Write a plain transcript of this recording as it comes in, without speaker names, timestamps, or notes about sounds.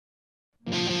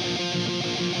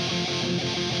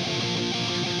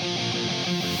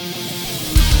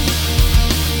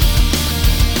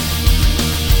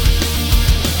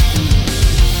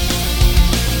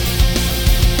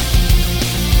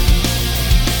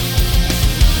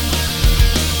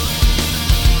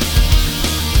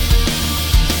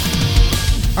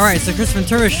All right, so Chris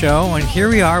Ventura Show, and here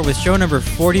we are with show number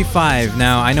 45.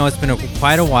 Now, I know it's been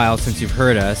quite a while since you've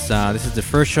heard us. This is the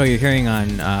first show you're hearing on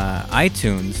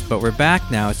iTunes, but we're back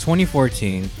now. It's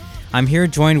 2014. I'm here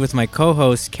joined with my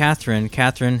co-host, Catherine.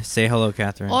 Catherine, say hello,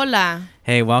 Catherine. Hola.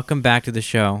 Hey, welcome back to the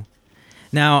show.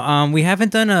 Now, we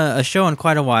haven't done a show in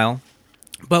quite a while,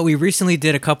 but we recently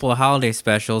did a couple of holiday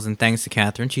specials, and thanks to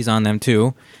Catherine, she's on them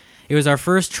too. It was our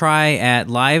first try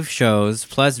at live shows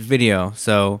plus video,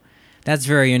 so that's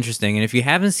very interesting. And if you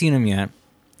haven't seen them yet,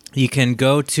 you can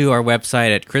go to our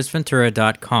website at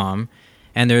chrisventura.com,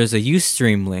 and there's a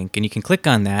Ustream link, and you can click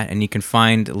on that, and you can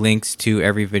find links to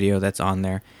every video that's on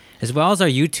there, as well as our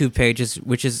YouTube pages,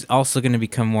 which is also going to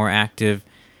become more active,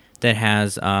 that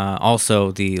has also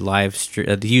the the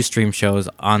Ustream shows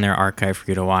on their archive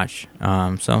for you to watch.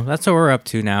 So that's what we're up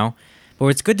to now. But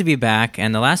it's good to be back,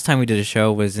 and the last time we did a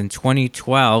show was in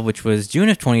 2012, which was June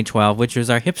of 2012, which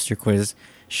was our hipster quiz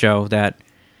show that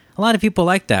a lot of people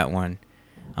liked that one.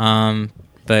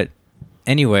 But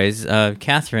anyways,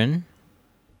 Catherine,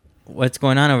 what's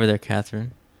going on over there,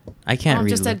 Catherine? I can't read.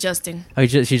 I'm just adjusting. Oh,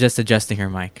 she's just adjusting her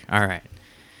mic. All right.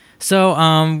 So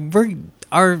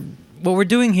what we're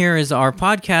doing here is our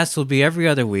podcast will be every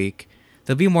other week.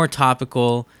 They'll be more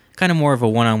topical, kind of more of a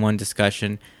one-on-one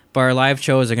discussion. But our live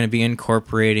shows are going to be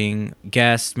incorporating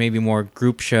guests, maybe more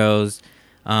group shows,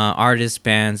 artists,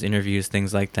 bands, interviews,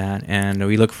 things like that. And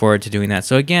we look forward to doing that.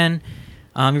 So again,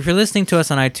 if you're listening to us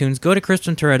on iTunes, go to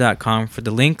chrisventura.com for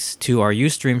the links to our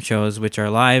Ustream shows, which are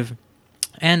live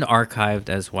and archived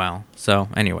as well. So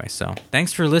anyway,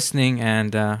 thanks for listening,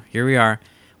 and here we are.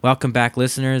 Welcome back,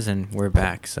 listeners, and we're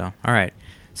back. So all right.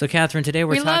 So Catherine, today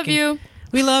we're talking. We love you.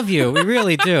 We love you. We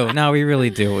really do. No, we really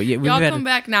do. Y'all come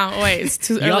back now. Oh, wait, it's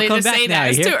too early to say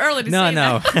that. It's too early to say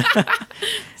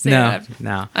that.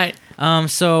 No. All right.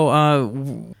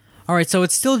 All right. So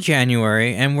it's still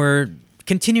January, and we're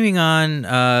continuing on,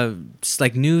 just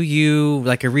like new you,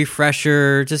 like a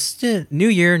refresher. Just new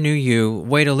year, new you.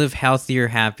 Way to live healthier,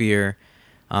 happier,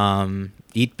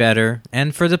 eat better,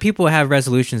 and for the people who have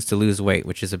resolutions to lose weight,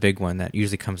 which is a big one that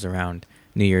usually comes around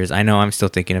New Year's. I know I'm still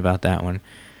thinking about that one.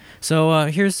 So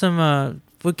here's some.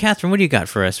 Well, Catherine, what do you got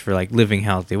for us for like living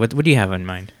healthy? What do you have in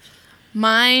mind?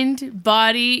 Mind,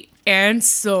 body, and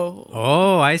soul.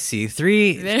 Oh, I see.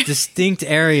 3 distinct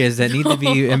areas that need to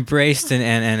be embraced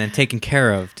and taken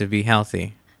care of to be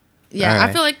healthy. Yeah, right.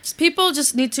 I feel like people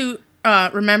just need to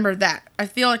remember that. I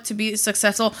feel like to be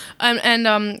successful, and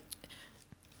I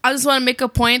just want to make a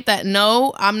point that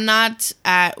no, I'm not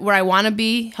at where I want to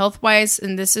be health-wise,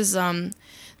 and this is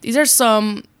these are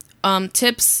some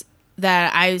tips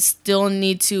that I still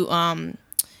need to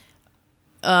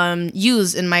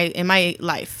use in my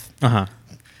life. Uh-huh.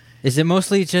 Is it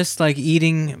mostly just like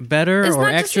eating better or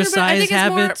exercise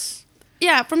habits?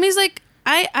 Yeah, for me it's like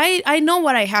I know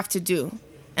what I have to do.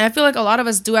 And I feel like a lot of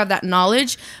us do have that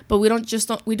knowledge, but we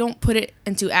don't put it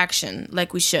into action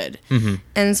like we should. Mm-hmm.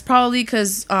 And it's probably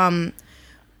because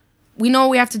we know what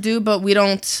we have to do, but we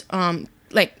don't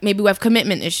like maybe we have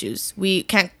commitment issues. We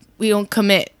don't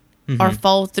commit. Mm-hmm. Our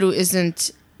follow through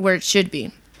isn't where it should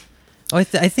be. Oh, I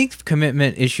think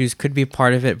commitment issues could be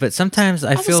part of it, but sometimes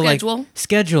I feel like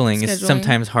scheduling is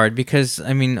sometimes hard because,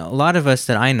 I mean, a lot of us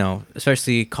that I know,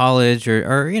 especially college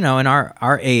or in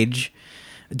our age,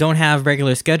 don't have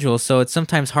regular schedules, so it's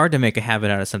sometimes hard to make a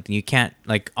habit out of something. You can't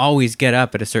like always get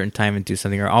up at a certain time and do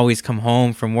something, or always come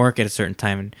home from work at a certain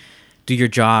time and do your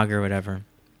jog or whatever.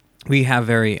 We have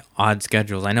very odd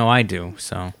schedules. I know I do,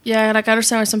 so. Yeah, like I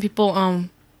understand why some people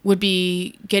would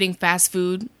be getting fast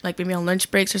food, like maybe on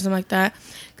lunch breaks or something like that,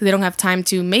 because they don't have time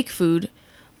to make food,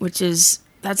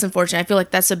 that's unfortunate. I feel like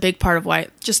that's a big part of why,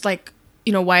 just like,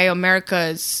 why America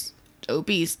is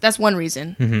obese. That's one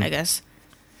reason, I guess.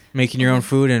 Making your own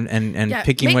food and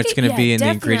picking what's going to be in the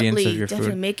ingredients of your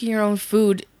food. Making your own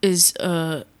food is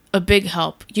a big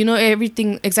help. You know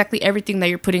exactly everything that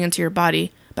you're putting into your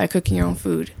body by cooking your own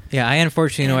food. Yeah, I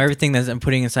unfortunately know everything that I'm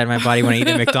putting inside my body when I eat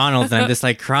at McDonald's, and I'm just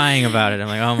like crying about it. I'm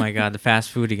like, oh my God, the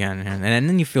fast food again. And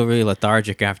then you feel really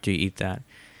lethargic after you eat that.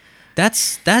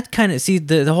 That kind of, see,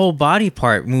 the whole body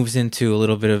part moves into a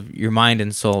little bit of your mind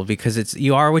and soul, because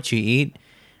you are what you eat.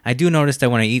 I do notice that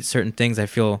when I eat certain things, I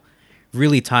feel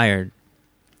really tired,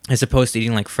 as opposed to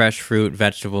eating like fresh fruit,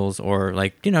 vegetables, or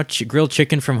like, grilled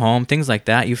chicken from home, things like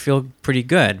that. You feel pretty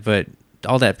good, but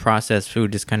all that processed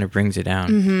food just kind of brings you down.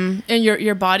 Mm-hmm. And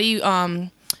your body,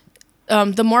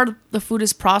 the more the food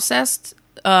is processed,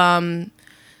 the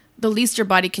least your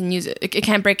body can use it. It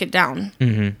can't break it down.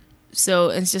 Mm-hmm. So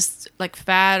it's just like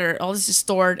fat or all this is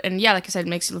stored. And yeah, like I said, it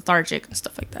makes you lethargic and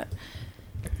stuff like that.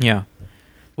 Yeah.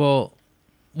 Well,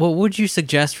 what would you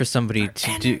suggest for somebody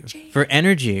to do for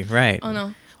energy? Right. Oh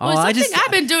no. Well,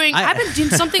 I've been doing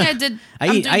something I did.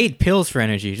 I eat pills for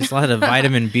energy, just a lot of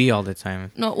vitamin B all the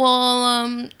time. No,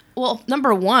 well,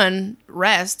 number one,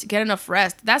 rest. Get enough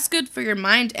rest. That's good for your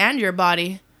mind and your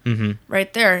body. Mm-hmm.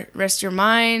 Right there, rest your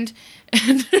mind.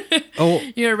 And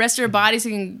rest your body so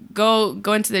you can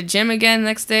go into the gym again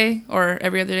next day or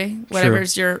every other day,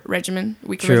 whatever's your regimen.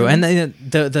 True, regimen.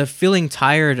 And the feeling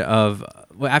tired of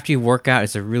after you work out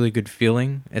is a really good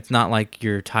feeling. It's not like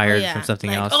you're tired from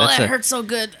something else. Oh, that hurts so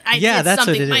good. That's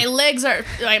something. What it is. My legs are,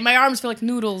 my arms feel like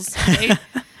noodles. Right?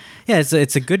 Yeah,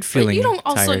 it's a good feeling.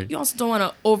 But you also don't want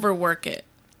to overwork it.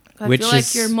 I feel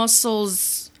like your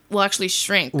muscles will actually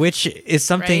shrink. Which is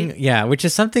something, right? Yeah, which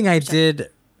is something I did.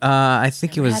 I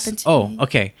think it was.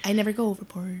 Okay. I never go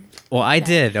overboard. Well, I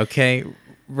did. Okay,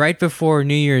 right before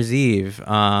New Year's Eve,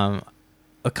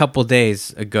 a couple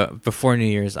days ago, before New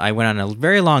Year's, I went on a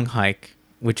very long hike,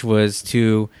 which was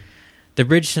to the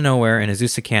Bridge to Nowhere in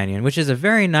Azusa Canyon, which is a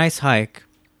very nice hike.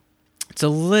 It's a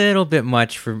little bit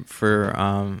much for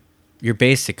your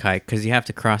basic hike because you have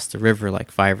to cross the river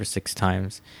like 5 or 6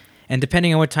 times, and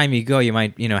depending on what time you go, you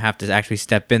might have to actually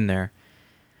step in there.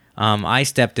 I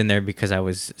stepped in there because I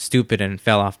was stupid and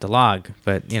fell off the log,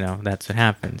 but that's what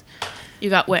happened. You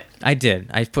got wet. I did.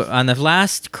 I put on the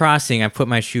last crossing. I put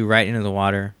my shoe right into the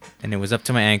water, and it was up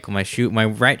to my ankle. My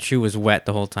right shoe was wet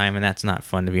the whole time, and that's not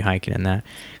fun to be hiking in that.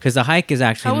 Because the hike is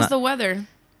actually. How was the weather?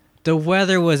 The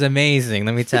weather was amazing.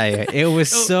 Let me tell you, it was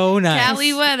so nice.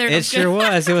 Cali weather. It sure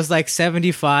was. It was like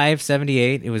 75,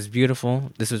 78. It was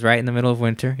beautiful. This was right in the middle of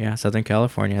winter. Yeah, Southern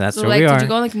California. That's where we are. Did you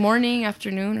go like morning,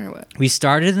 afternoon, or what? We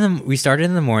started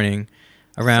in the morning,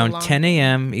 around 10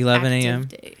 a.m., 11 a.m.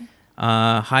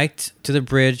 Hiked to the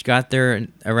bridge, got there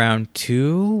around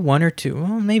 1 or 2,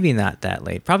 well, maybe not that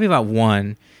late, probably about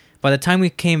 1. By the time we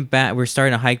came back, we were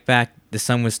starting to hike back, the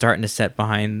sun was starting to set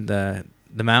behind the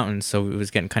mountains, so it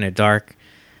was getting kind of dark.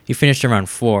 You finished around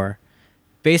 4.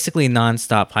 Basically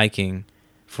non-stop hiking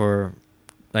for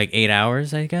like 8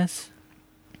 hours, I guess.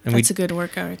 And that's a good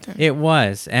workout right there. It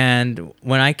was. And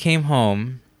when I came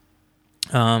home,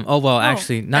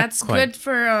 actually, not that's quite. That's good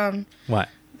for... What?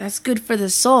 That's good for the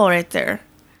soul right there.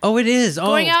 Oh, it is.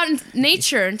 Going out into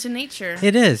nature.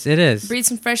 It is. Breathe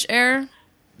some fresh air.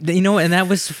 And that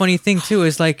was the funny thing, too,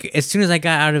 is like, as soon as I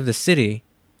got out of the city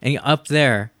and up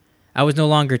there, I was no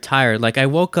longer tired. Like, I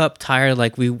woke up tired,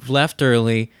 like, we left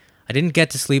early. I didn't get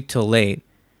to sleep till late,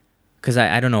 because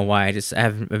I don't know why. I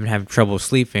haven't been having trouble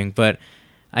sleeping, but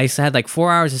I had like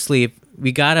 4 hours of sleep.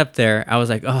 We got up there. I was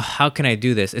like, oh, how can I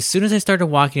do this? As soon as I started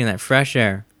walking in that fresh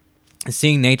air and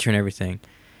seeing nature and everything,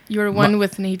 you were one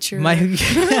with nature. My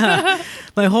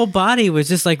whole body was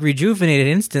just like rejuvenated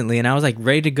instantly, and I was like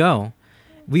ready to go.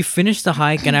 We finished the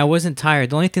hike, and I wasn't tired.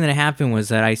 The only thing that happened was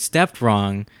that I stepped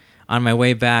wrong on my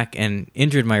way back and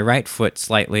injured my right foot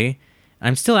slightly.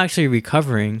 I'm still actually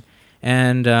recovering,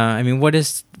 and what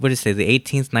is it, the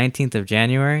 18th, 19th of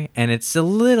January, and it's still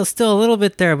a little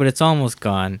bit there, but it's almost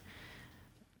gone.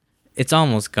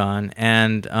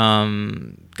 And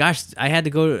gosh, I had to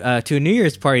go to a New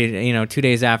Year's party, 2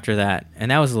 days after that,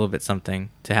 and that was a little bit something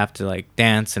to have to like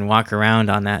dance and walk around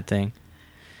on that thing.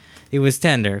 It was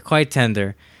quite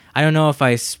tender. I don't know if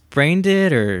I sprained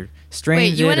it or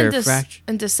strained it or fractured.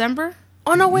 In December?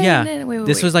 Oh no, wait. Yeah, wait.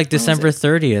 This was like December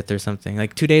 30th or something,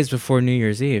 like 2 days before New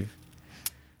Year's Eve.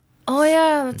 Oh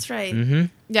yeah, that's right. Mm-hmm.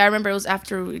 Yeah, I remember it was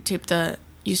after we taped the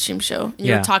Ustream show.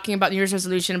 You were talking about New Year's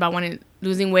resolution, about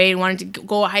losing weight, wanting to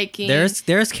go hiking.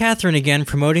 There's Catherine again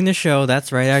promoting the show.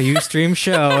 That's right, our Ustream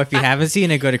show. If you haven't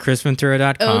seen it, go to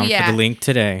chrisventura.com for the link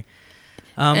today.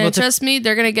 And trust me,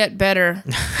 they're gonna get better.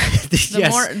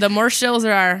 The more shows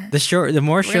there are, the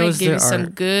more shows there are.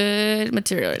 Some good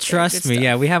material. Trust me,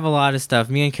 yeah, we have a lot of stuff.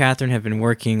 Me and Catherine have been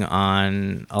working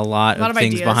on a lot of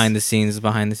things ideas. behind the scenes.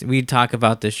 We talk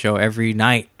about this show every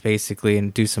night, basically,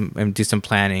 and do some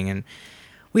planning, and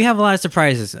we have a lot of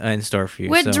surprises in store for you.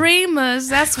 We're dreamers.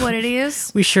 That's what it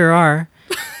is. We sure are.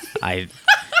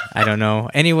 I don't know.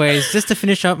 Anyways, just to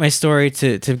finish up my story,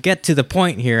 to get to the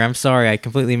point here, I'm sorry, I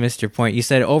completely missed your point. You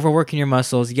said overworking your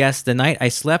muscles. Yes, the night I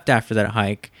slept after that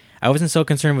hike, I wasn't so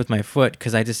concerned with my foot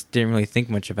because I just didn't really think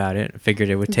much about it. I figured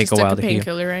it would take a while to heal.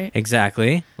 Painkiller, right?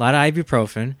 Exactly. A lot of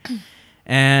ibuprofen.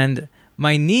 And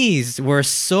my knees were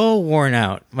so worn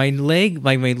out. My leg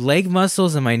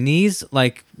muscles and my knees,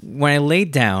 like when I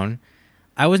laid down,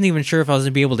 I wasn't even sure if I was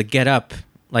going to be able to get up.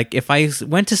 Like, if I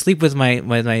went to sleep with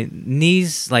my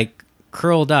knees, like,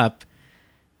 curled up,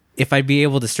 if I'd be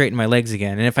able to straighten my legs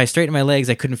again. And if I straightened my legs,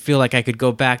 I couldn't feel like I could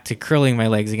go back to curling my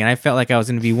legs again. I felt like I was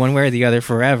going to be one way or the other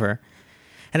forever.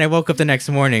 And I woke up the next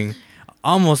morning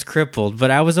almost crippled,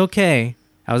 but I was okay.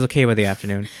 I was okay with the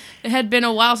afternoon. It had been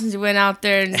a while since you went out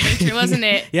there in winter, wasn't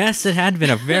it? Yes, it had been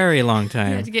a very long You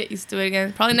time. had to get used to it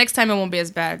again. Probably next time it won't be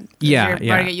as bad. Yeah, You're yeah.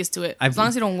 going to get used to it. As long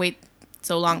as you don't wait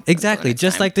so long. Exactly,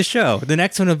 just like the show. The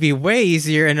next one will be way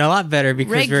easier and a lot better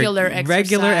because Regular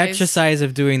regular exercise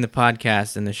of doing the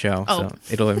podcast and the show. Oh. So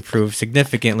it'll improve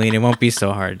significantly and it won't be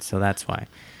so hard. So that's why.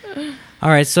 All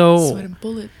right, so Sweating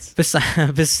bullets.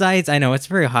 besides, I know it's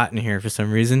very hot in here for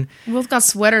some reason. We both got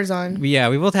sweaters on. Yeah,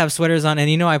 we both have sweaters on,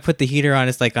 and I put the heater on.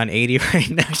 It's like on 80 right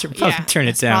now. I should probably turn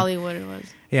it that's down. Probably what it was.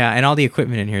 Yeah, and all the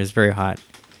equipment in here is very hot.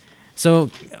 So,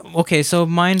 okay, so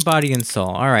mind, body, and soul.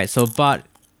 All right, so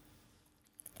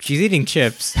she's eating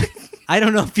chips. I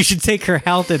don't know if you should take her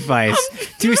health advice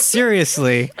too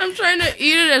seriously. I'm trying to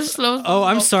eat it as slow as Oh,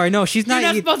 I'm sorry. No, she's not You're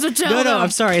not eating. supposed to tell No, them. I'm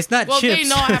sorry. It's not Well, chips.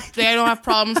 they don't have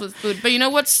problems with food. But you know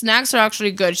what? Snacks are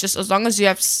actually good. It's just as long as you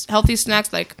have healthy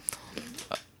snacks like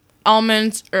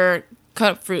almonds or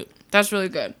cut up fruit. That's really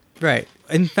good. Right.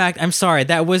 In fact, I'm sorry.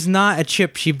 That was not a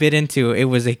chip she bit into. It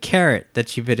was a carrot that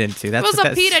she bit into. It That's was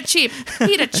a pita chip.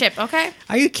 Pita chip, okay?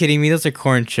 Are you kidding me? Those are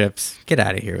corn chips. Get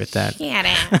out of here with that.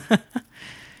 Yeah.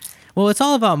 Well, it's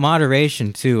all about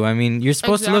moderation, too. I mean, you're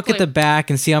supposed to look at Exactly. the back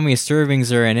and see how many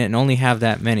servings are in it and only have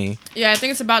that many. Yeah, I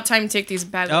think it's about time to take these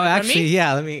bad boys. Oh, Let actually, me-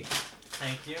 yeah, let me...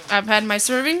 Thank you. I've had my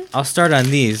serving. I'll start on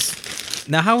these.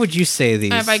 Now, how would you say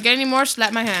these? And if I get any more,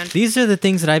 slap my hand. These are the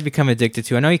things that I've become addicted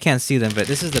to. I know you can't see them, but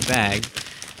this is the bag.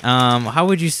 How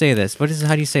would you say this? How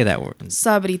do you say that word?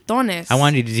 Sabritones. I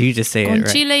wanted you to say Con it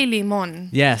right. chile y limon.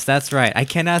 Yes, that's right. I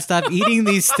cannot stop eating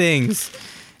these things.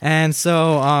 And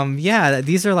so, yeah,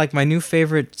 these are like my new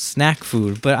favorite snack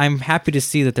food, but I'm happy to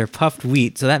see that they're puffed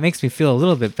wheat, so that makes me feel a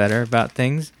little bit better about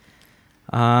things.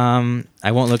 I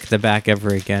won't look at the back ever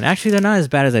again. Actually, they're not as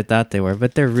bad as I thought they were,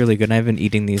 but they're really good. And I've been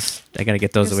eating these. I gotta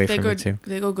get those Yes, away they from me too.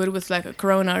 They go good with like a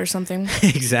Corona or something,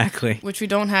 Exactly. which we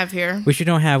don't have here. Which we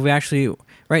don't have. We actually,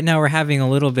 right now, we're having a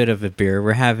little bit of a beer.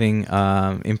 We're having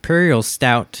Imperial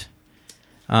Stout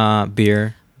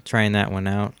beer. Trying that one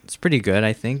out. It's pretty good,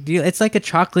 I think. It's like a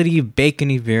chocolatey,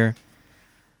 bacony beer.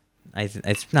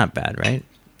 It's not bad, right?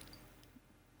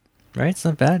 Right? It's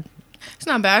not bad. It's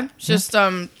not bad. It's just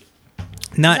you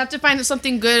have to find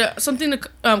something good, something to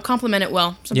complement it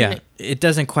well. Something Yeah, it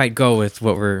doesn't quite go with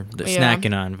what we're Yeah,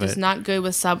 snacking on, but it's not good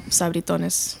with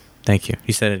sabritones. thank you.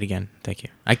 You said it again. Thank you.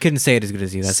 I couldn't say it as good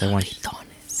as you. That's I want you.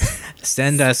 Sabritones.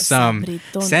 Send us some.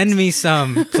 Sabritones. Send me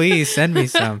some. Please send me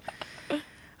some.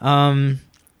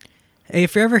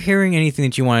 If you're ever hearing anything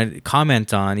that you want to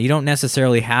comment on, you don't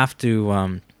necessarily have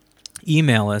to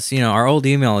email us. Our old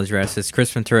email address is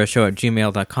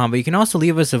chrisventurashow@gmail.com, but you can also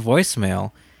leave us a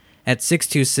voicemail at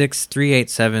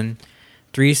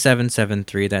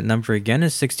 626-387-3773. That number again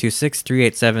is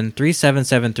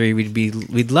 626-387-3773.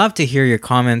 We'd love to hear your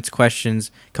comments, questions,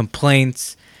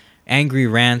 complaints, angry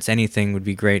rants, anything would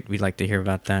be great. We'd like to hear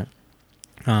about that.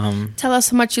 Tell us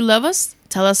how much you love us.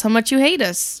 Tell us how much you hate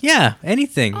us. Yeah,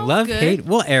 anything. All's Love, good. hate,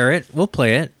 we'll air it. We'll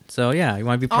play it. So yeah, you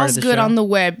want to be part All's of the good show? on the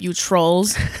web, you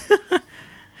trolls.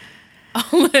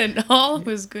 all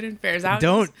was good and fair. Is that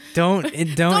what it Don't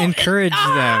is? encourage them.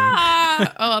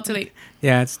 Oh, too late.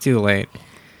 Yeah, it's too late.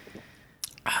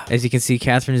 As you can see,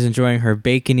 Catherine is enjoying her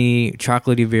bacony,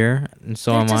 chocolatey beer, and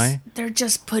so am I. They're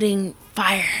just putting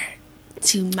fire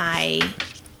to my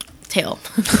tail.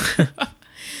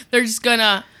 They're just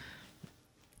gonna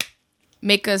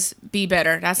make us be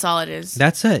better. That's all it is.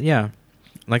 That's it. Yeah,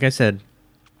 like I said,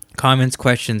 comments,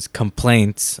 questions,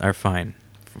 complaints are fine.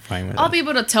 Fine with I'll it. be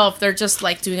able to tell if they're just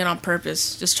like doing it on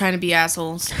purpose, just trying to be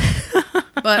assholes.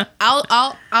 But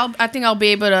I think I'll be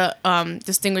able to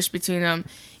distinguish between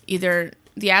either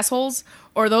the assholes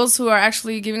or those who are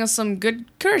actually giving us some good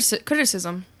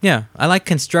criticism. Yeah, I like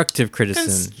constructive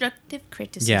criticism. Constructive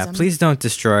criticism. Yeah, please don't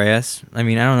destroy us. I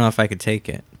mean, I don't know if I could take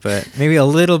it, but maybe a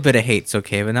little bit of hate's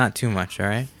okay, but not too much, all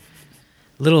right?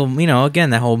 Little, again,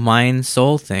 that whole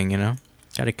mind-soul thing,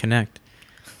 got to connect.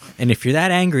 And if you're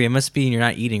that angry, it must be you're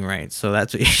not eating right, so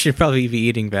that's what you should probably be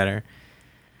eating better.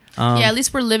 Yeah, at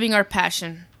least we're living our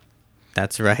passion.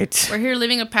 That's right. We're here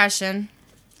living a passion.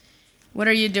 What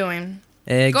are you doing?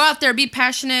 Go out there, be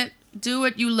passionate, do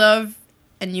what you love,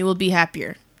 and you will be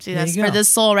happier. See, There that's you for go. the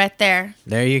soul right there.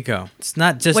 There you go. It's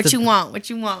not just What you want, what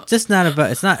you want. Just not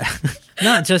about. It's not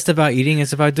not just about eating.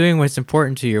 It's about doing what's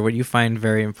important to you, or what you find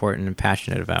very important and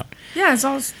passionate about. Yeah,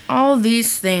 it's all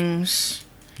these things.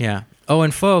 Yeah. Oh,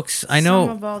 and folks, I know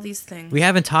Some of all these things. we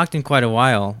haven't talked in quite a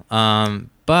while.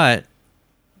 But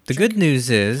the good news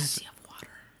is, Plenty of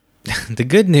water. the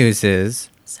good news is,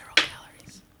 0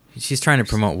 calories. she's trying to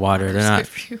promote water. They're It's not. good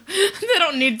for you. They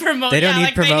don't need promotion. They don't need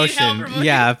like they help promotion. promoting.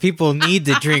 Yeah, people need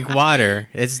to drink water.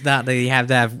 It's not that you have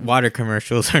to have water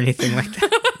commercials or anything like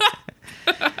that.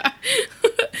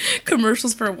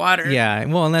 commercials for water. Yeah,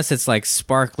 well, unless it's like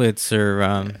Sparklets or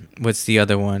what's the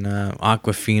other one,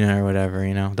 Aquafina or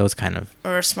whatever, those kind of.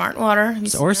 Or Smart Water.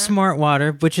 Or Smart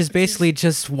Water, which is basically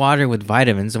just water with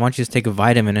vitamins. Why don't you just take a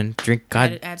vitamin and drink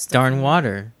darn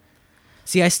water?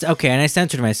 See, okay, and I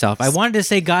censored myself. I wanted to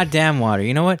say goddamn water.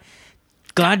 You know what?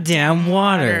 Goddamn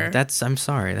water. I'm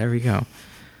sorry. There we go.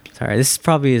 Sorry, this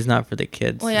probably is not for the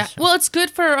kids. Well, yeah. Well, it's good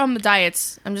for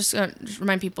diets. I'm just gonna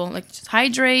remind people, like, just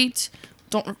hydrate.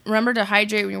 Don't remember to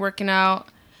hydrate when you're working out,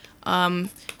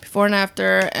 before and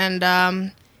after, and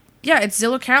yeah, it's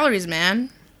 0 calories,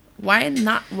 man. Why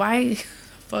not? Why?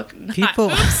 Fuck not.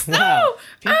 People, wow.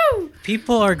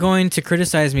 People are going to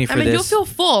criticize me for this. You'll feel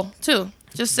full too.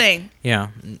 Just saying. Yeah,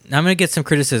 I'm gonna get some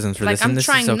criticisms for this. I'm and this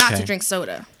trying is okay. not to drink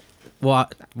soda. Wow,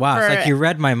 it's like you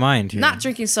read my mind here. Not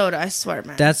drinking soda, I swear,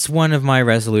 man. That's one of my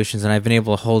resolutions, and I've been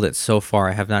able to hold it so far.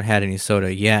 I have not had any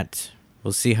soda yet.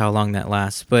 We'll see how long that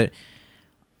lasts. But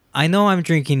I know I'm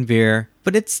drinking beer,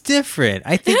 but it's different.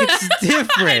 I think it's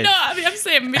different. I know. I'm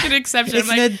saying make an exception.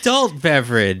 It's an adult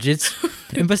beverage.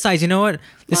 And besides, you know what?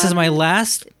 This is my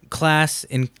last class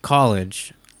in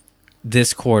college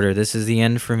this quarter. This is the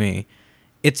end for me.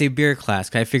 It's a beer class.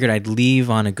 I figured I'd leave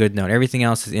on a good note. Everything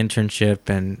else is internship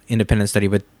and independent study.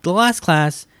 But the last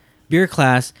class, beer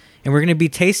class, and we're going to be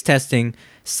taste testing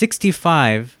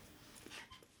 65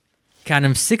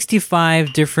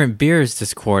 different beers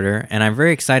this quarter. And I'm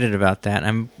very excited about that.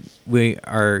 We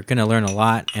are going to learn a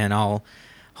lot, and I'll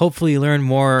hopefully learn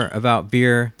more about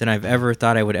beer than I've ever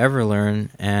thought I would ever learn.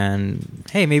 And,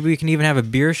 hey, maybe we can even have a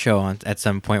beer show at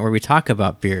some point where we talk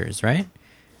about beers, right?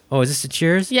 Oh, is this a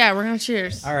cheers? Yeah, we're gonna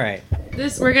cheers. All right.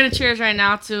 We're gonna cheers right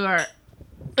now to our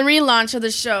relaunch of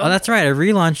the show. Oh, that's right, a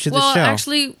relaunch to the show. Well,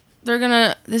 actually,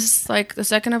 this is like the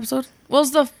second episode. Well,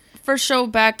 it's the first show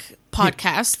back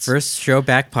podcast. First show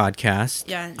back podcast.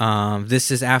 Yeah.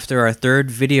 This is after our third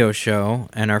video show,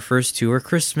 and our first 2 are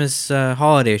Christmas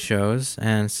holiday shows,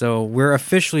 and so we're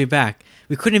officially back.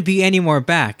 We couldn't be any more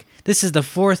back. This is the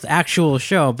 4th actual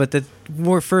show, but the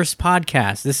first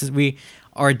podcast. We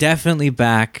are definitely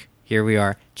back. Here we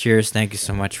are. Cheers. Thank you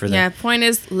so much for that. Yeah, point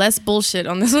is less bullshit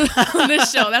on this show.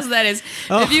 That's what that is.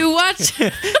 Oh. If you watch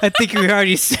I think we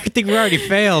already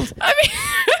failed. I mean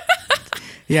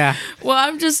yeah. Well,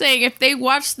 I'm just saying if they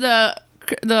watch the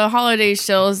holiday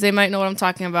shows, they might know what I'm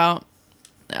talking about.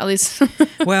 At least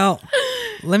Well,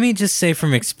 let me just say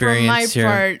from experience here.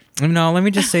 Part. No, let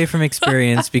me just say from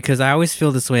experience because I always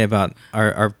feel this way about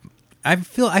our I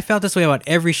felt this way about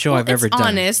every show I've ever done. It's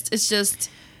honest. It's just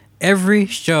every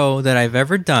show that I've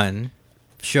ever done,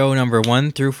 show number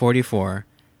 1 through 44,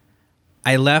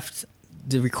 I left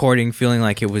the recording feeling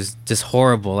like it was just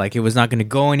horrible, like it was not going to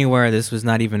go anywhere. This was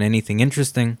not even anything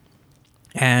interesting.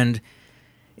 And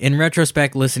in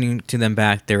retrospect, listening to them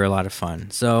back, they were a lot of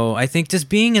fun. So I think just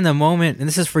being in the moment, and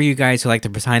this is for you guys who like the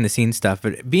behind the scenes stuff,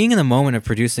 but being in the moment of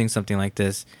producing something like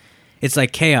this, it's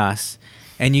like chaos.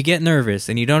 And you get nervous,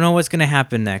 and you don't know what's going to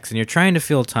happen next, and you're trying to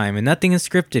fill time, and nothing is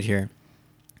scripted here.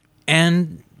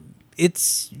 And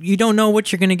you don't know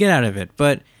what you're going to get out of it.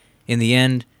 But in the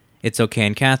end, it's okay.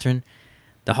 And Catherine,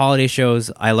 the holiday shows,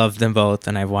 I love them both,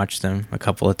 and I've watched them a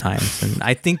couple of times. And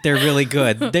I think they're really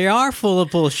good. They are full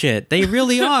of bullshit. They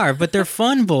really are, but they're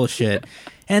fun bullshit.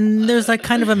 And there's like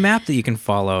kind of a map that you can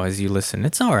follow as you listen.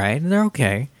 It's all right. They're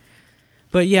okay.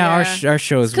 But yeah, our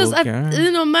shows will...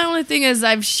 Because, my only thing is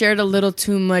I've shared a little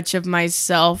too much of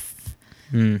myself.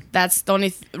 That's the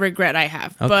only regret I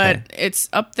have. Okay. But it's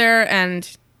up there, and,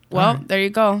 there you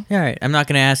go. All right. I'm not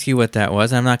going to ask you what that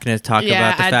was. I'm not going to talk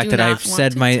about the fact that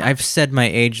I've said my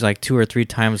age like 2 or 3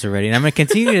 times already. And I'm going to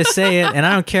continue to say it, and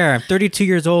I don't care. I'm 32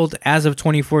 years old as of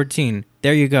 2014.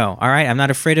 There you go. All right? I'm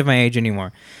not afraid of my age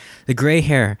anymore. The gray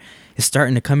hair is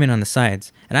starting to come in on the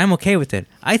sides, and I'm okay with it.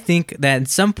 I think that at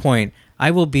some point... I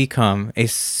will become a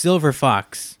silver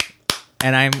fox,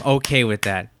 and I'm okay with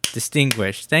that.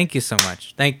 Distinguished. Thank you so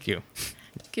much. Thank you.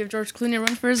 Give George Clooney a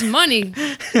run for his money.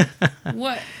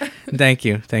 What? Thank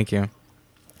you.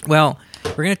 Well,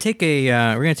 we're gonna take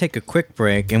a quick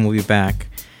break, and we'll be back.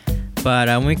 But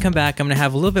when we come back, I'm gonna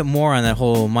have a little bit more on that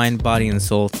whole mind, body, and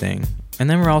soul thing,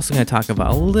 and then we're also gonna talk about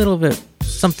a little bit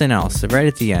something else right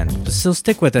at the end. So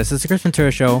stick with us. It's the Chris Ventura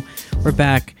Show. We're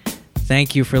back.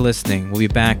 Thank you for listening. We'll be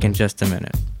back in just a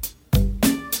minute.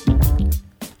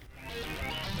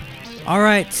 All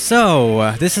right,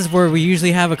 so this is where we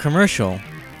usually have a commercial,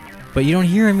 but you don't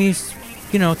hear me,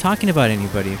 talking about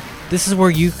anybody. This is where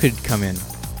you could come in.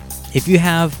 If you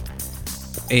have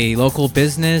a local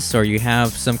business or you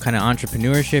have some kind of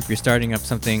entrepreneurship, you're starting up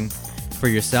something for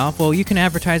yourself, well, you can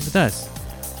advertise with us.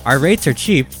 Our rates are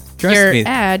cheap. Trust Your me.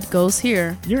 ad goes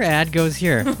here. Your ad goes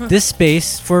here. This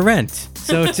space for rent.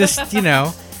 So just,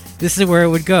 this is where it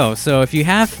would go. So if you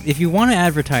want to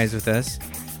advertise with us,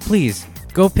 please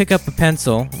go pick up a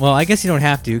pencil. Well, I guess you don't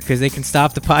have to because they can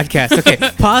stop the podcast. Okay,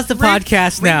 pause the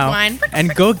podcast now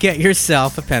and go get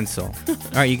yourself a pencil. All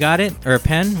right, you got it? Or a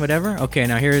pen, whatever? Okay,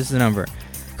 now here's the number.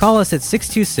 Call us at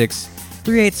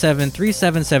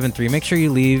 626-387-3773. Make sure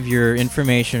you leave your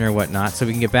information or whatnot so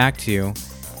we can get back to you.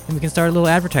 And we can start a little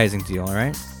advertising deal, all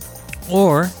right?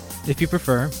 Or, if you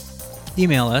prefer,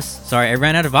 email us. Sorry, I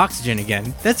ran out of oxygen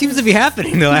again. That seems to be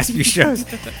happening the last few shows.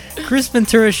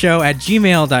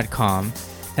 ChrisVenturaShow@gmail.com.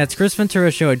 That's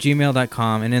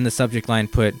ChrisVenturaShow@gmail.com. And in the subject line,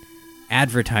 put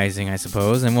advertising, I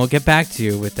suppose, and we'll get back to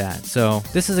you with that. So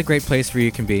this is a great place where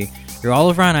you can be. You're all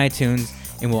over on iTunes,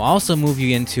 and we'll also move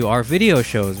you into our video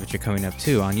shows, which are coming up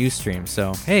too on Ustream.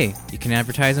 So, hey, you can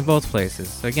advertise in both places.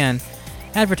 So again,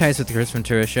 advertise with the Chris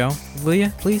Ventura Show. Will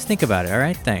you? Please think about it, all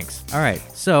right? Thanks. All right,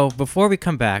 so before we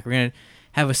come back, we're going to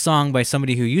have a song by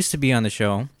somebody who used to be on the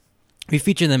show. We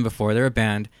featured them before. They're a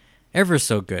band, Ever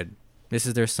So Good. This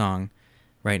is their song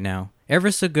right now.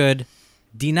 Ever So Good,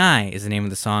 Deny is the name of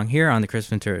the song here on the Chris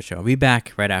Ventura Show. We'll be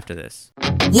back right after this.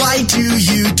 Why do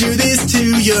you do this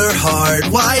to your heart?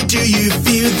 Why do you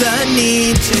feel the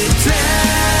need to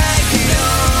drag it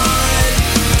on?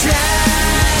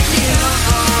 Drag it on.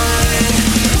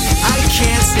 I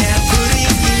can't stand putting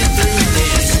you through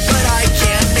this, but I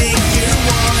can't make you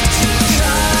want to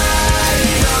cut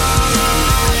it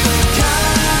off.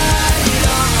 Cut it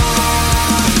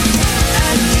off.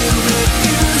 And you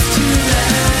refuse to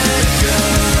let go.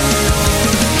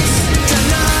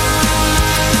 Tonight,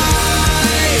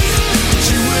 that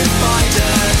you would find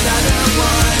another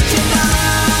one.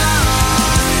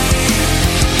 Tonight,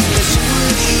 that you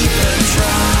would even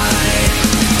try.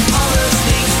 All those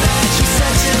things that you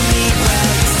said to me, well,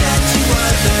 you said to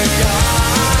other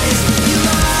guys. You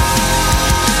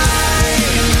lied.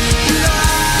 You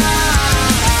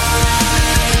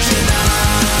lied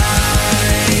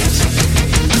tonight.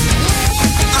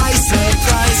 I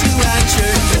surprise you at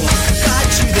your door. Got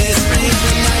you this ring,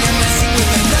 but now you're messing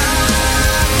with another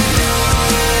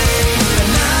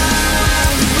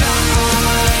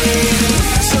guy.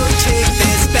 So take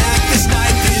this back, this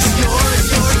knife is yours.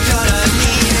 You're gonna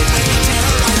need it when you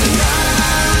terrorize another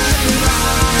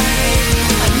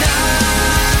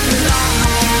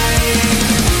lie.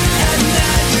 And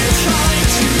then you're trying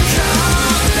to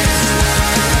come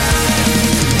back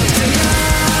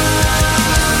tonight.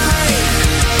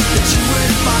 That you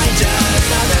would find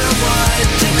another one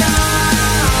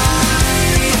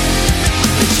tonight.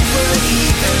 That you would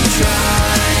even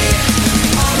try.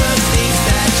 All those things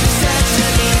that you said to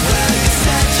me, well, you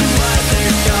said to other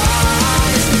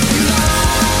guys. You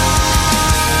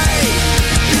lied.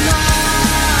 You lied.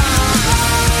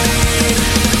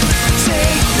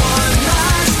 Take one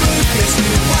last look as you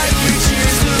wipe your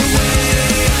tears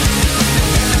away.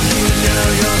 You know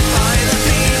you'll find the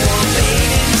pain won't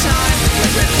fade in time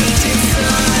like repeated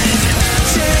sun.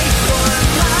 Take one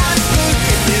last look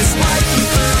at this life you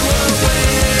threw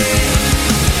away.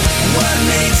 What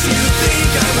makes you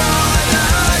think I wanna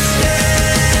stay?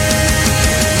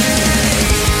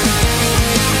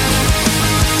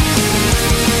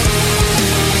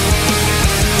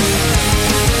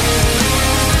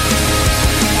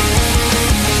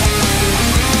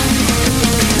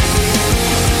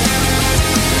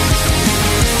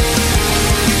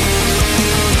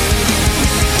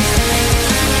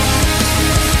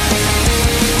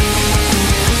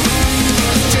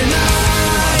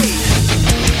 Tonight,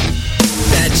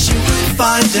 that you would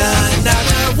find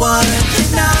another one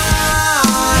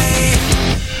tonight.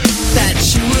 That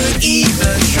you would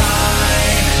even try.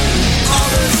 All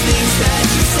those things that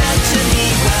you said to me,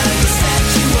 well, you said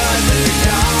to other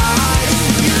guys.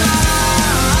 You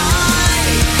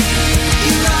lied.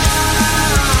 You lied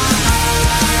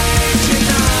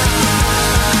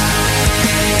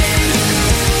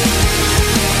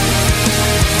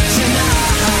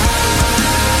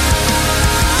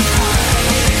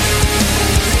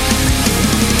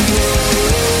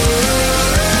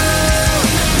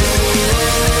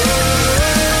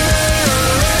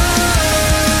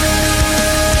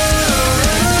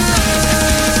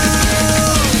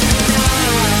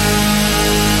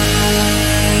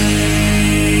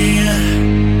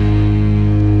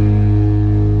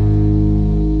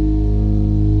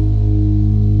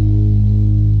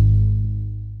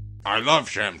I love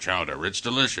sham chowder. It's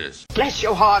delicious. Bless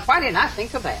your heart, why didn't I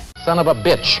think of that? Son of a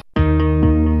bitch.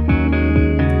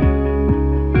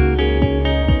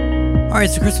 All right,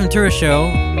 so Chris Ventura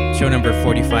Show number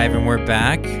 45, and we're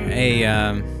back. Hey,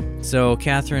 so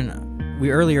Catherine, we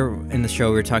earlier in the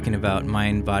show we were talking about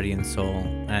mind, body, and soul,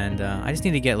 and I just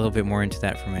need to get a little bit more into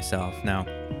that for myself. Now,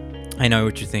 I know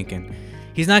what you're thinking.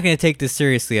 He's not going to take this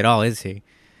seriously at all, is he?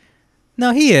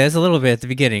 No, he is a little bit at the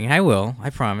beginning. I will,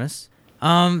 I promise.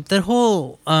 That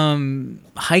whole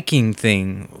hiking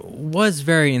thing was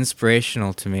very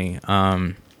inspirational to me.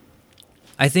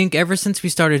 I think ever since we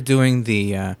started doing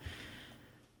the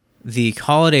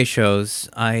holiday shows,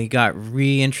 I got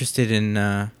reinterested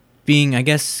in being, I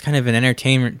guess, kind of an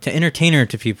entertainer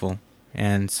to people.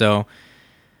 And so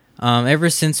ever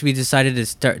since we decided to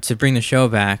start to bring the show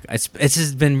back, it's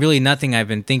just been really nothing I've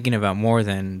been thinking about more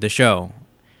than the show.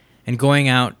 And going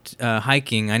out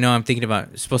hiking, I know I'm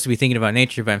supposed to be thinking about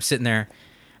nature, but I'm sitting there,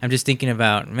 I'm just thinking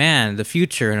about, man, the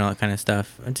future and all that kind of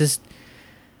stuff.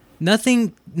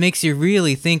 Nothing makes you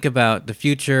really think about the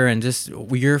future and just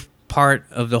your part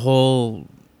of the whole,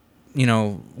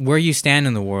 where you stand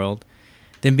in the world,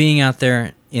 than being out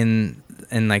there in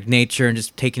like nature and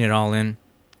just taking it all in.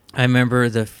 I remember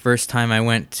the first time I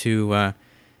went to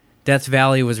Death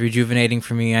Valley was rejuvenating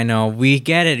for me. I know, we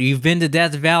get it. You've been to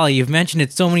Death Valley. You've mentioned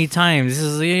it so many times.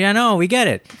 I know, we get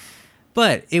it.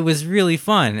 But it was really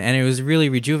fun, and it was really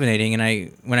rejuvenating.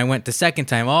 And when I went the second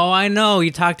time, I know,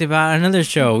 you talked about another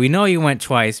show. We know you went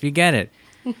twice. We get it.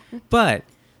 But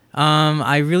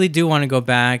I really do want to go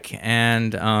back,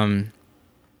 and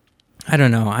I don't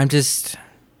know. I'm just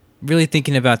really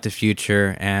thinking about the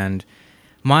future, and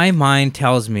my mind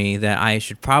tells me that I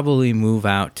should probably move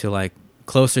out to like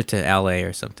closer to LA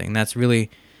or something. That's really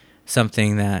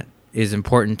something that is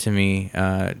important to me,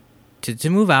 to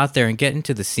move out there and get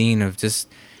into the scene of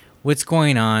just what's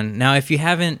going on. Now, if you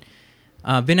haven't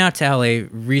been out to LA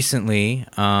recently,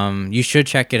 you should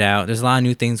check it out. There's a lot of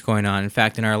new things going on. In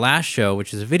fact, in our last show,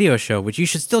 which is a video show, which you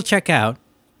should still check out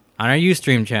on our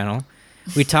Ustream channel,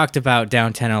 we talked about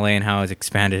downtown LA and how it's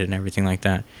expanded and everything like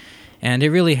that. And it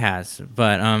really has.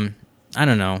 But I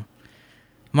don't know.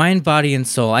 Mind, body, and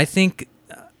soul. I think...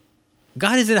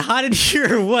 God, is it hot in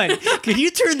here or what? Can you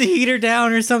turn the heater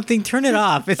down or something? Turn it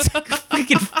off. It's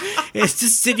it's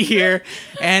just sitting here,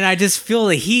 and I just feel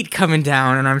the heat coming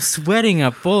down, and I'm sweating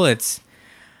up bullets.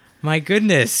 My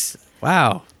goodness.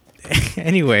 Wow.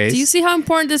 Anyways. Do you see how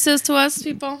important this is to us,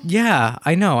 people? Yeah,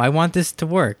 I know. I want this to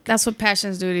work. That's what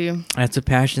passions do to you. That's what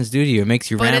passions do to you. It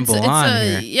makes you ramble on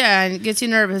here. Yeah, and it gets you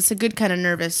nervous. It's a good kind of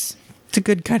nervous. It's a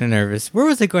good kind of nervous. Where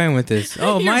was I going with this?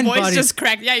 Oh, your mind, voice body. Just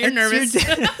cracked. Yeah, you're nervous.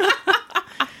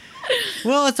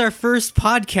 Well, it's our first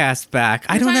podcast back.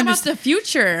 I don't understand about the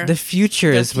future. The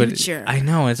future is what I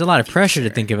know. It's a lot of pressure to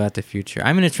think about the future.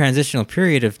 I'm in a transitional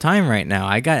period of time right now.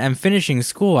 I'm finishing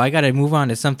school. I got to move on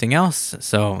to something else.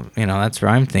 So, that's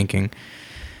where I'm thinking.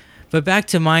 But back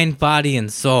to mind, body,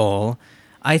 and soul.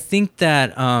 I think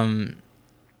that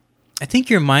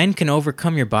your mind can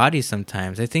overcome your body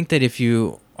sometimes. I think that if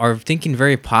you are thinking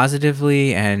very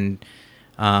positively and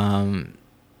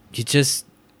you just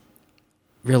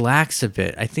relax a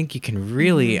bit, I think you can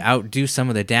really outdo some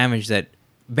of the damage that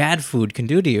bad food can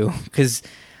do to you. Because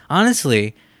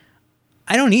honestly,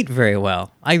 I don't eat very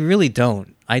well. I really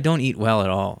don't. I don't eat well at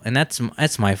all, and that's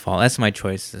my fault. That's my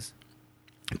choices.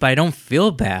 But I don't feel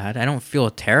bad. I don't feel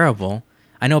terrible.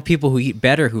 I know people who eat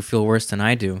better who feel worse than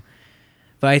I do.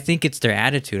 But I think it's their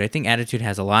attitude. I think attitude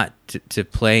has a lot to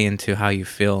play into how you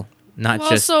feel, not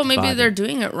just also maybe body. They're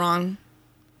doing it wrong.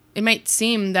 It might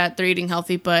seem that they're eating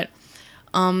healthy, but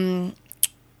they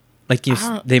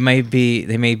may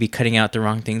be cutting out the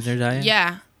wrong things in their diet.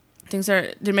 Yeah,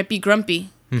 they might be grumpy.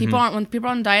 Mm-hmm. When people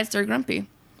are on diets, they're grumpy.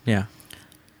 Yeah,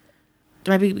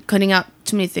 they might be cutting out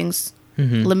too many things,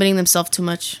 limiting themselves too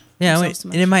much. Yeah,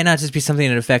 and it might not just be something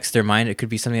that affects their mind. It could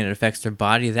be something that affects their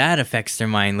body that affects their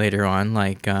mind later on.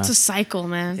 Like it's a cycle,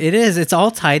 man. It is. It's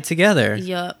all tied together.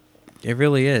 Yup. It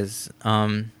really is.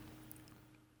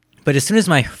 But as soon as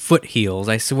my foot heals,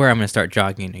 I swear I'm going to start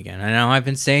jogging again. I know I've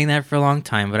been saying that for a long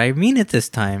time, but I mean it this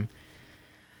time.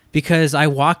 Because I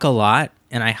walk a lot,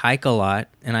 and I hike a lot,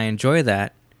 and I enjoy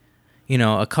that.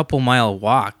 A couple-mile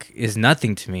walk is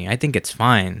nothing to me. I think it's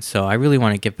fine. So I really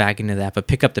want to get back into that, but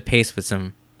pick up the pace with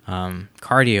some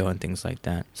cardio and things like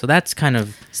that. So that's kind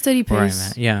of steady pace. Where I'm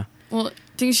at. Yeah. Well, I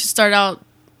think you should start out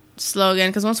slow again,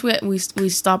 because once we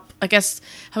stop, I guess,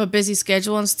 have a busy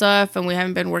schedule and stuff, and we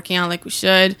haven't been working out like we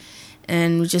should,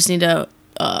 and we just need to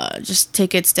just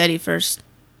take it steady first.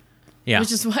 Yeah,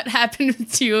 which is what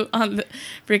happened to you on the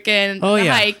freaking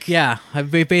hike. Yeah,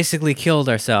 we basically killed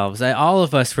ourselves. All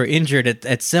of us were injured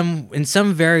in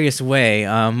some various way.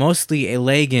 Mostly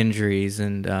leg injuries,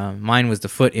 and mine was the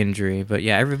foot injury. But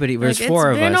yeah, everybody. There's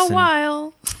four of us. It's been a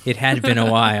while. It had been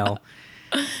a while.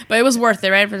 But it was worth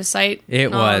it, right? For the site. It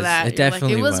and all of was. that. It You're like,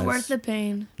 definitely it was was. worth the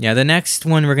pain. Yeah, the next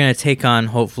one we're gonna take on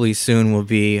hopefully soon will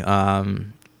be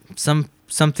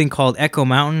something called Echo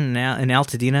Mountain in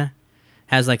Altadena.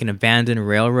 Has like an abandoned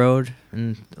railroad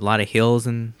and a lot of hills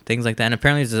and things like that. And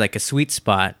apparently there's like a sweet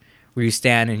spot where you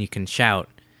stand and you can shout,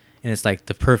 and it's like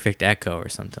the perfect echo or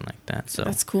something like that. So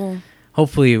That's cool.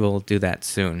 hopefully we'll do that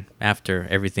soon after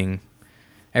everything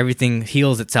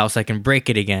heals itself, so I can break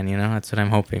it again. You know, that's what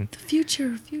I'm hoping.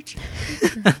 Future. And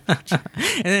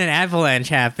then an avalanche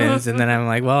happens, and then I'm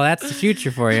like, well, that's the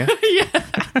future for you. Yeah.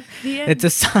 The end. It's a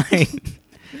sign.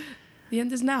 The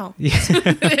end is now.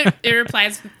 Yeah. It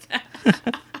replies with that.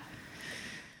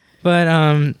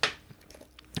 But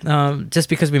just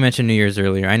because we mentioned New Year's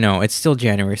earlier, I know it's still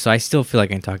January, so I still feel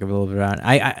like I can talk a little bit about it.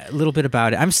 A little bit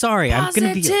about it. I'm sorry.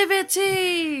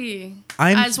 Positivity.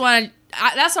 I just want to.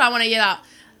 That's what I want to get out.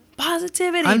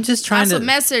 Positivity. I'm just trying That's to. a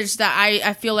message that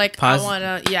I feel like I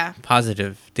want to. Yeah.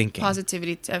 Positive thinking.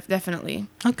 Positivity, definitely.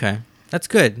 Okay, that's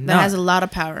good. That has a lot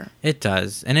of power. It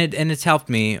does, and it's helped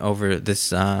me over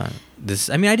this.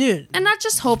 This. I mean, I did. And not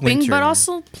just hoping, winter. but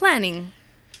also planning.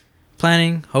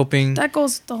 Planning, hoping. That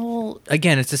goes the whole.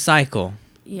 Again, it's a cycle.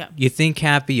 Yeah. You think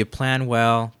happy, you plan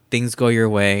well, things go your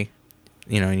way,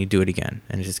 and you do it again,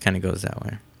 and it just kind of goes that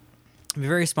way. I'm a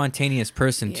very spontaneous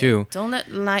person too. Don't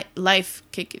let life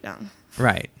kick you down.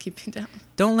 Right. Keep you down.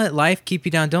 Don't let life keep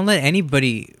you down. Don't let any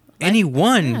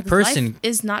one person life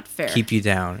is not fair. keep you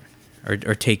down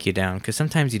or take you down. Because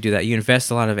sometimes you do that. You invest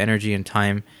a lot of energy and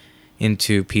time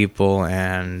into people,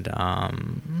 and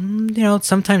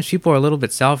sometimes people are a little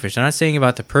bit selfish. I'm not saying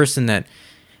about the person that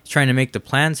is trying to make the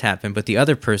plans happen, but the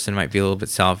other person might be a little bit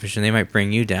selfish, and they might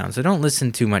bring you down. So don't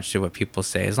listen too much to what people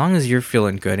say. As long as you're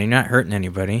feeling good and you're not hurting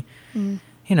anybody,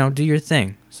 do your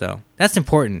thing. So that's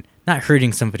important. Not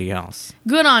hurting somebody else.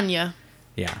 Good on you.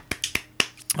 Yeah.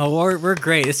 Oh, we're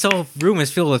great. This whole room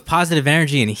is filled with positive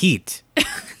energy and heat.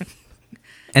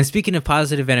 And speaking of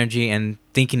positive energy and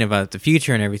thinking about the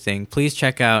future and everything, please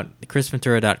check out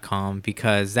chrisventura.com,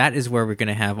 because that is where we're going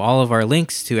to have all of our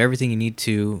links to everything you need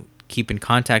to keep in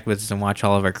contact with us and watch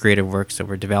all of our creative works that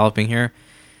we're developing here.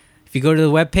 If you go to the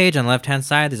webpage on the left-hand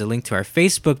side, there's a link to our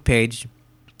Facebook page.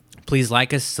 Please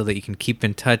like us so that you can keep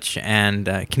in touch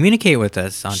and communicate with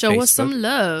us on Facebook. Show us some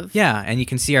love. Yeah, and you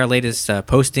can see our latest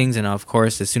postings, and of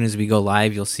course, as soon as we go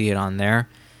live, you'll see it on there.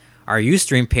 Our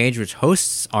Ustream page, which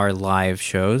hosts our live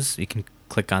shows, you can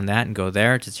click on that and go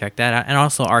there to check that out, and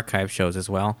also archive shows as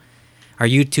well. Our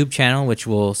YouTube channel, which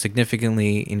will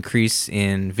significantly increase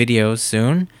in videos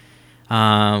soon.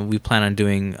 We plan on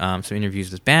doing some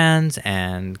interviews with bands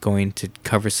and going to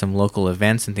cover some local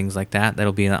events and things like that.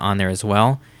 That'll be on there as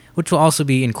well, which will also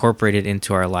be incorporated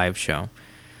into our live show.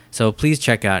 So please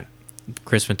check out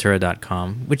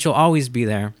chrisventura.com, which will always be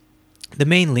there. The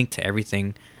main link to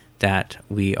everything that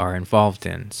we are involved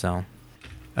in. So,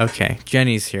 okay,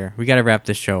 Jenny's here. We got to wrap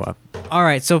this show up. All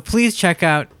right, so please check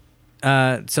out.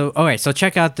 So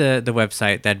check out the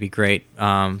website. That'd be great.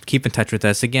 Keep in touch with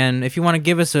us. Again, if you want to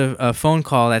give us a phone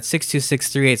call, that's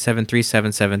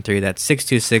 626-387-3773. That's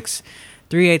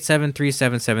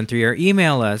 626-387-3773. Or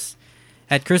email us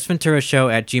at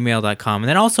chrisventurashow@gmail.com. And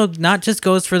that also not just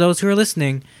goes for those who are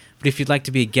listening, but if you'd like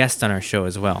to be a guest on our show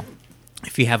as well.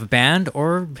 If you have a band,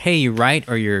 or hey, you write,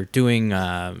 or you're doing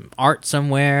art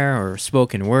somewhere, or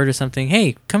spoken word or something,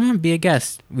 hey, come on, be a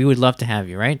guest. We would love to have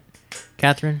you, right,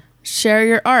 Catherine? Share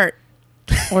your art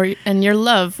and your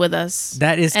love with us.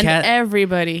 That is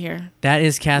everybody here. That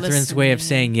is Catherine's way of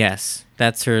saying yes.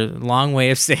 That's her long way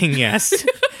of saying yes.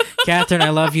 Catherine, I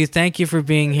love you. Thank you for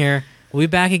being here. We'll be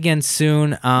back again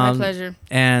soon. My pleasure.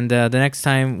 And the next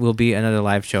time will be another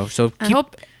live show. So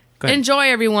enjoy,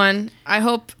 everyone. I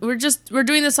hope we're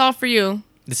doing this all for you.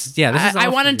 I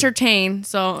want to entertain.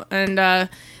 And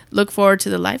look forward to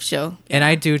the live show. And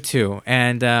I do too.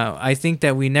 And I think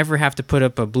that we never have to put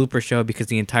up a blooper show, because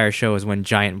the entire show is one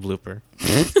giant blooper.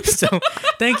 So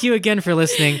thank you again for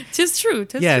listening. Tis true.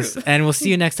 Yes, and we'll see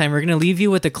you next time. We're going to leave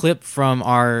you with a clip from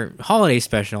our holiday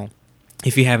special,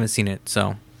 if you haven't seen it.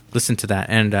 So listen to that,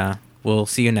 and we'll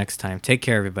see you next time. Take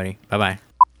care, everybody. Bye-bye.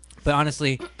 But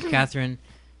honestly, Catherine,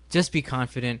 just be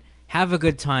confident. Have a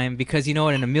good time, because you know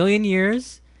what? In a million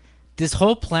years, this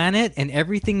whole planet and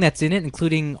everything that's in it,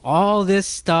 including all this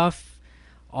stuff,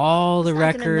 all the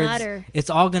records, it's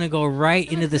all going to go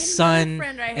right into the sun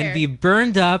and be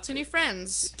burned up. To new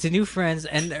friends.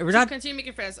 And we're not... Continue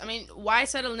making friends. I mean, why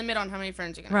set a limit on how many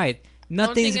friends you can have? Right.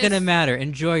 Nothing's going to matter.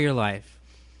 Enjoy your life.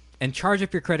 And charge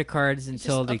up your credit cards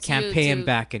until they can't pay them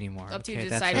back anymore. Up to you to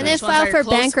that's decide. And then file for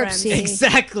bankruptcy.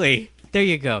 Exactly. There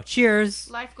you go.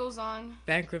 Cheers. Life goes on.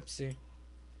 Bankruptcy.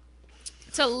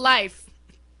 To life.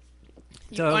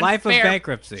 To a life of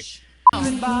bankruptcy.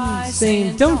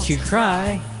 Saying, don't you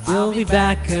cry, we'll be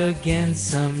back again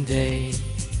someday.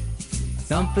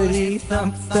 Thumpity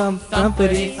thump thump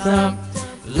thumpity thump.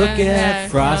 Look at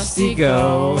Frosty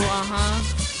go.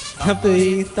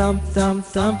 Thumpity thump thump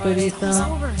thumpity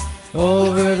thump.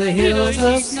 Over the hills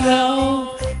of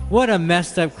snow. What a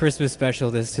messed up Christmas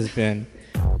special this has been.